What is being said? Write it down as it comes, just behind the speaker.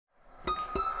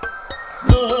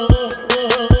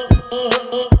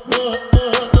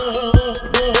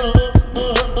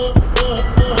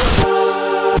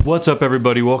What's up,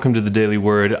 everybody? Welcome to the Daily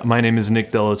Word. My name is Nick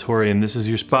Delatorre, and this is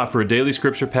your spot for a daily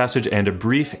scripture passage and a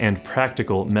brief and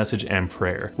practical message and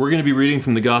prayer. We're going to be reading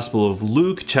from the Gospel of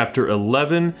Luke, chapter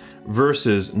 11,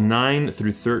 verses 9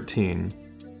 through 13.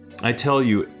 I tell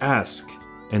you, ask,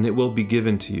 and it will be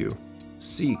given to you.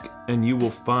 Seek, and you will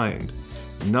find.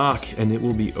 Knock, and it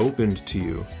will be opened to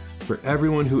you. For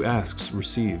everyone who asks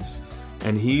receives,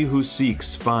 and he who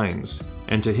seeks finds,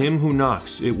 and to him who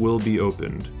knocks it will be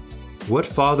opened. What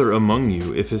father among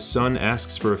you, if his son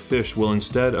asks for a fish, will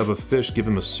instead of a fish give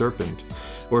him a serpent?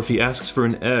 Or if he asks for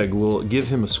an egg, will give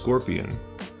him a scorpion?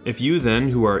 If you then,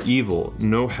 who are evil,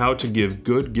 know how to give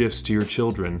good gifts to your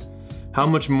children, how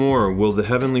much more will the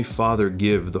Heavenly Father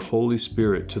give the Holy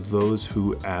Spirit to those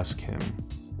who ask Him?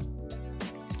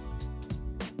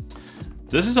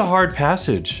 This is a hard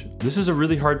passage. This is a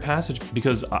really hard passage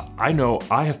because I know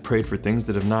I have prayed for things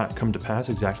that have not come to pass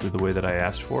exactly the way that I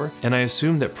asked for, and I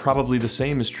assume that probably the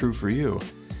same is true for you.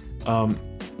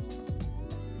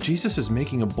 Jesus is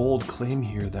making a bold claim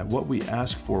here that what we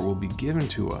ask for will be given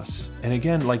to us. And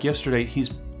again, like yesterday, He's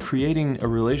creating a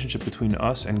relationship between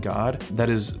us and God that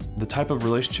is the type of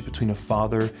relationship between a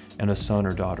father and a son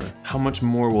or daughter. How much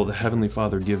more will the Heavenly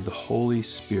Father give the Holy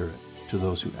Spirit to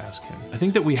those who ask Him? I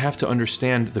think that we have to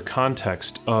understand the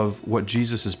context of what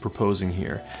Jesus is proposing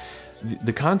here.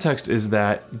 The context is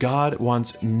that God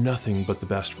wants nothing but the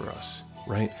best for us,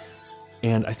 right?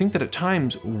 And I think that at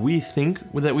times we think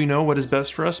that we know what is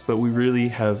best for us, but we really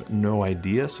have no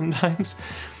idea sometimes.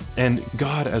 And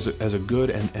God, as a good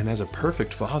and as a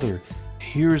perfect Father,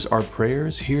 hears our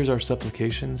prayers, hears our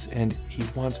supplications, and He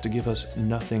wants to give us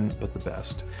nothing but the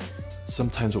best.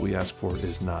 Sometimes what we ask for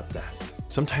is not that.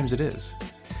 Sometimes it is.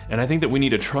 And I think that we need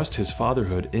to trust His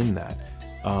fatherhood in that.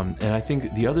 And I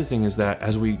think the other thing is that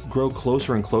as we grow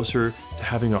closer and closer to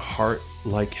having a heart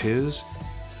like His,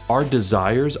 our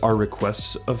desires, our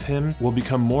requests of Him will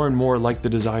become more and more like the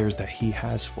desires that He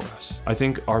has for us. I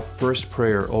think our first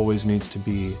prayer always needs to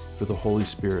be for the Holy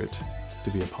Spirit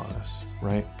to be upon us,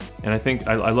 right? And I think,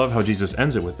 I love how Jesus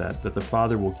ends it with that the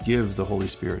Father will give the Holy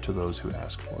Spirit to those who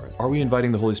ask for it. Are we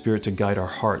inviting the Holy Spirit to guide our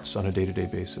hearts on a day-to-day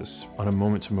basis, on a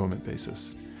moment-to-moment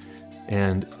basis?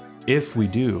 And if we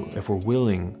do, if we're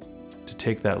willing to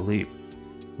take that leap,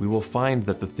 we will find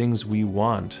that the things we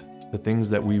want, the things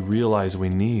that we realize we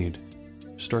need,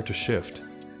 start to shift.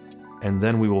 And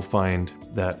then we will find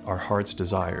that our heart's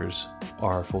desires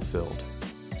are fulfilled.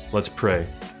 Let's pray.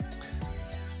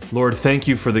 Lord, thank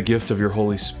you for the gift of your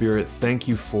Holy Spirit. Thank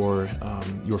you for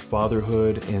your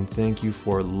fatherhood, and thank you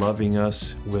for loving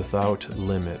us without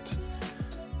limit.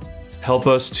 Help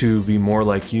us to be more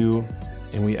like you,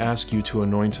 and we ask you to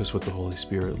anoint us with the Holy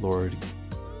Spirit, Lord.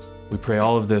 We pray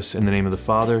all of this in the name of the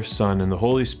Father, Son, and the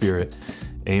Holy Spirit.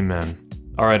 Amen.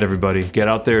 All right, everybody, get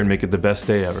out there and make it the best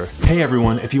day ever. Hey,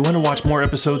 everyone, if you want to watch more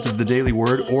episodes of The Daily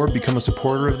Word or become a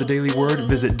supporter of The Daily Word,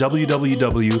 visit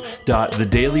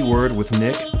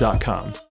www.thedailywordwithnick.com.